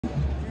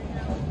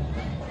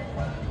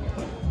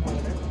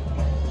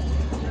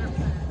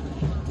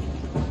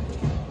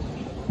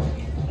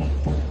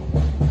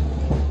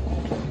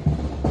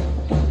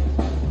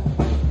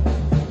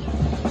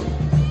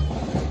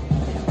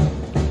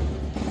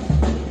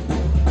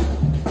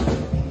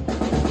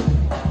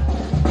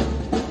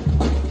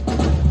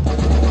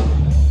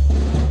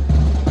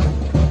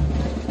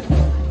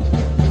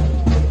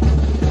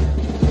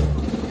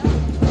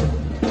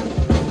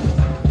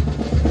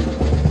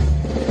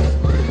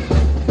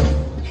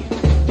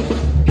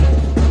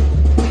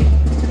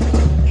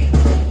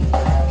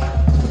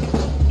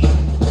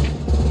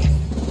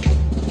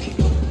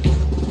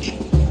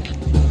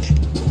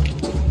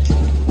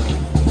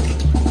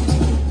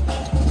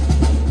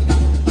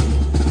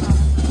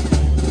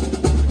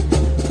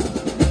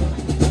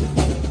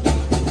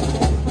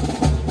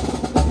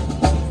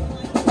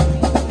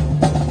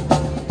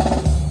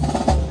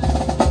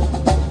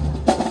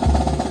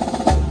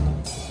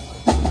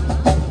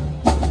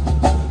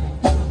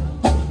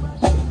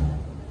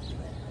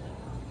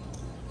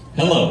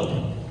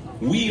Hello,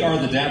 we are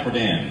the Dapper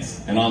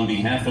Dans, and on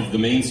behalf of the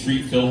Main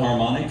Street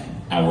Philharmonic,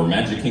 our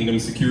Magic Kingdom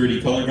Security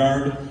Color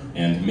Guard,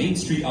 and Main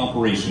Street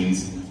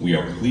Operations, we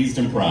are pleased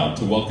and proud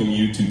to welcome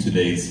you to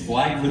today's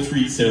Flag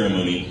Retreat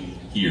ceremony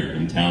here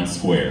in Town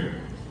Square.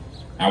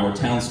 Our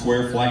Town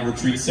Square Flag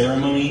Retreat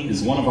ceremony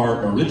is one of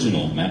our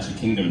original Magic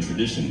Kingdom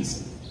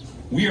traditions.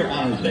 We are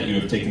honored that you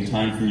have taken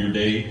time from your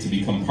day to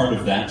become part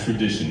of that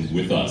tradition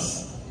with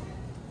us.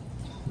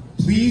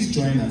 Please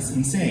join us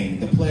in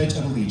saying the Pledge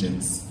of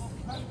Allegiance.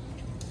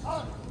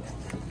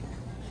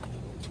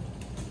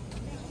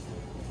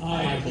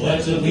 I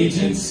pledge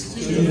allegiance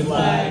to the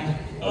flag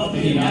of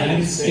the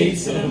United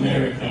States of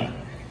America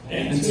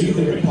and to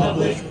the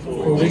republic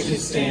for which it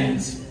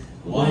stands,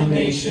 one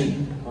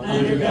nation,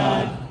 under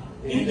God,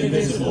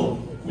 indivisible,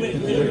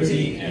 with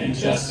liberty and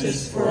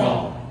justice for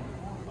all.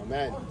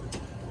 Amen.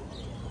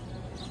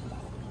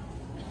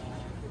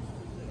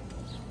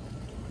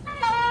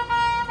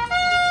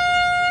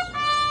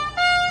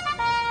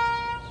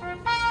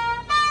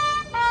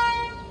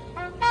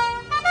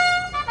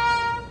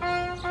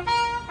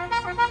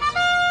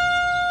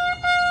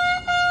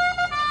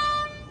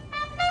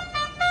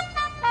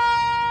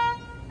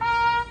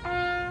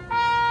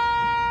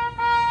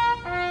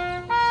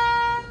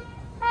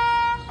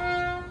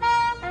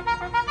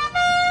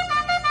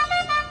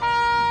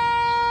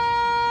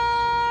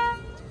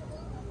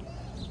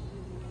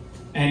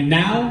 And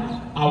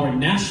now, our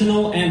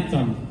national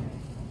anthem.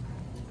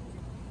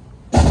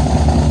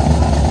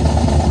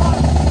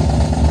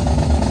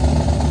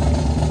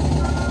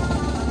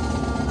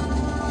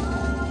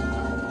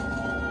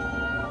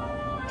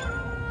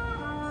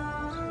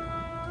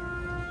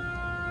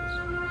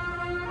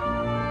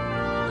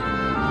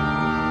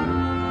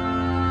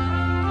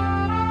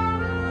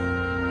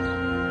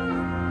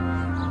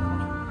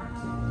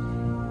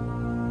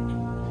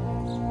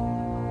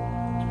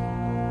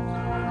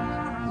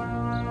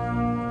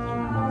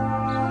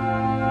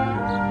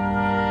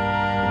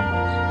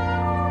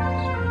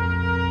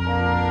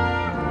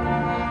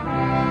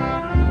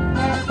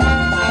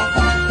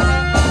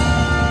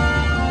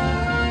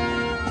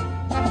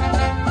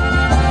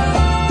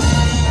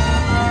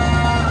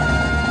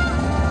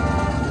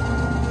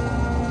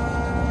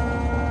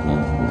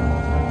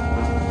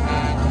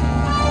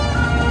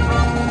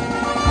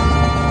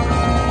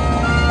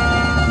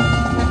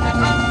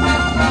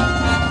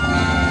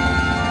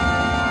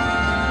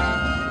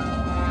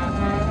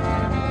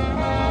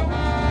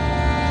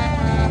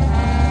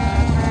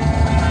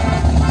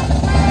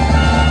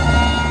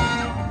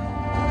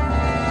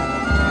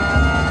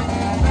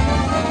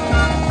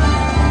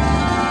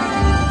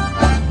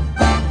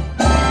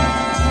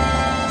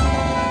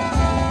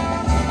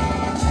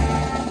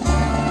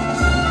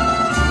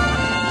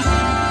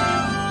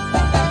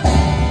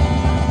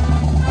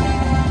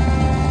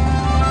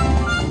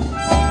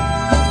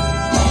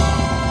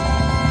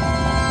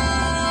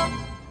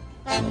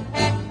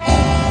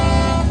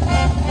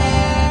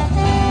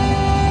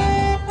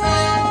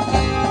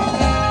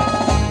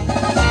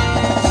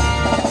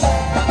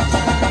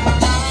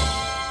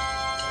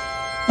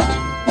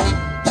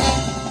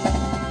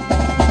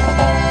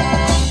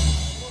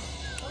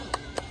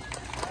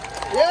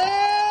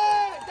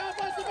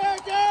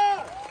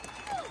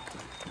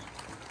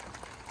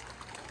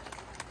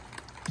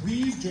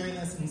 Please join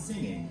us in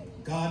singing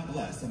God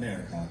Bless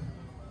America.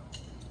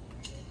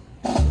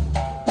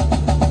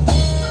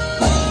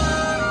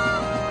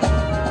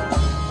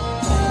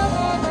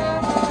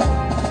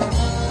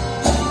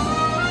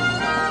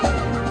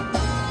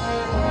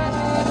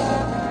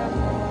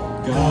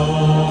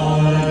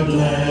 God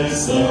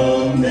bless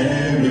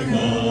America,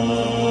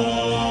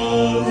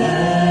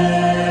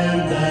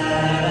 land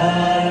that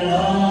I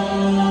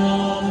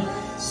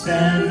love.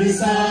 Stand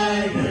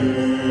beside her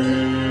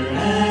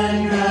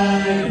and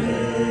guide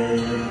her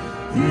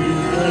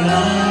through the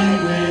night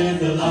with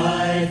the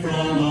light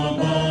from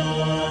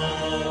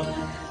above.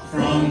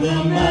 From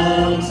the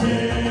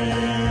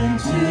mountain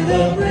to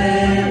the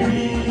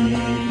prairie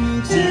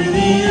to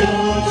the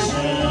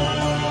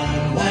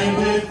ocean white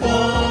with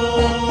gold.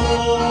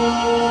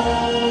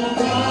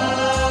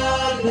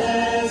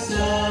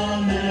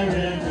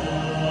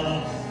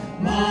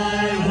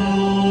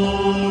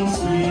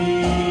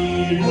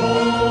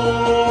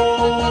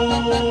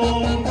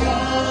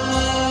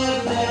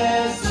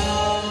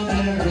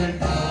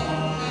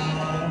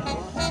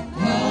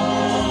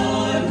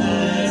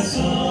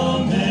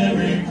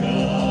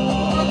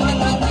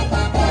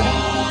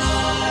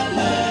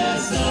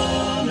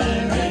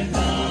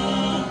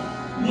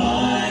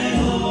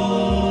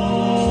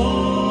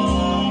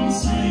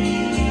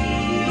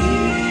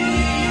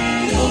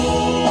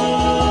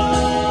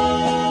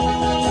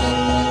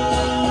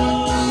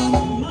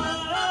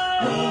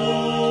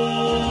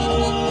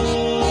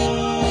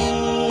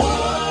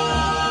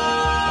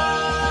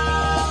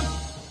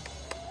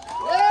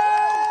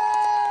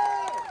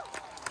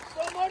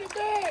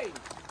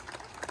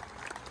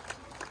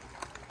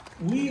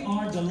 We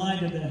are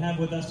delighted to have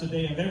with us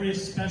today a very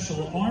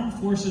special Armed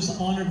Forces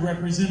Honored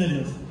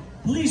Representative.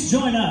 Please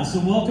join us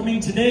in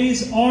welcoming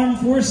today's Armed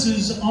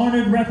Forces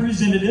Honored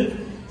Representative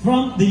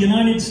from the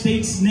United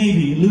States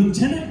Navy,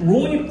 Lieutenant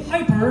Roy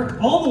Piper,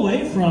 all the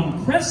way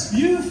from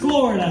Crestview,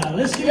 Florida.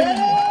 Let's give it a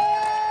hand.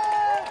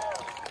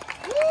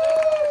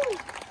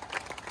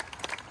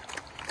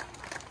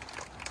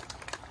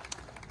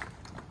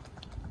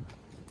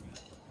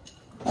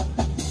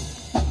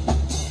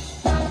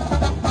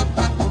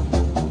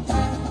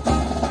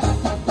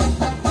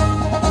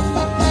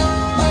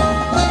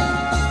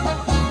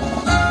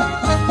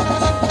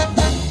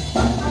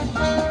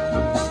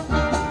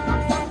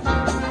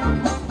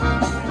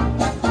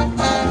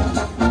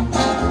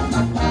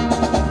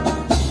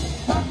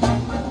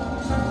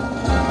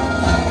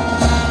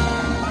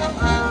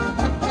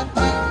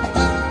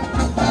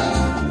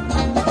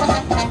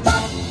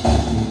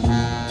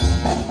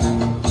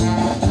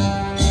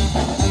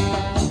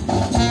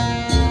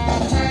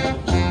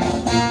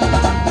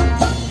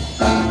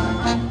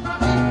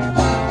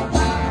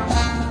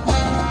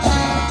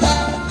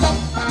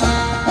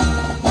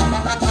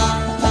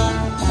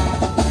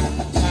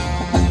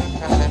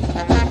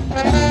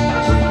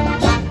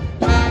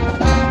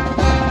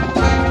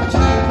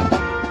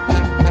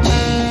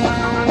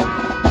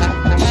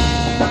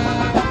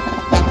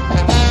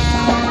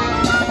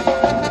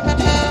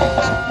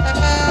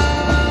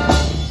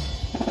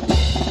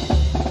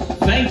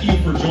 Thank you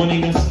for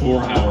joining us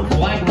for our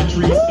flag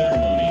retrieve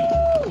ceremony.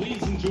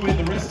 Please enjoy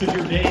the rest of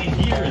your day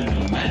here in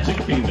the Magic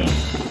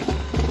Kingdom.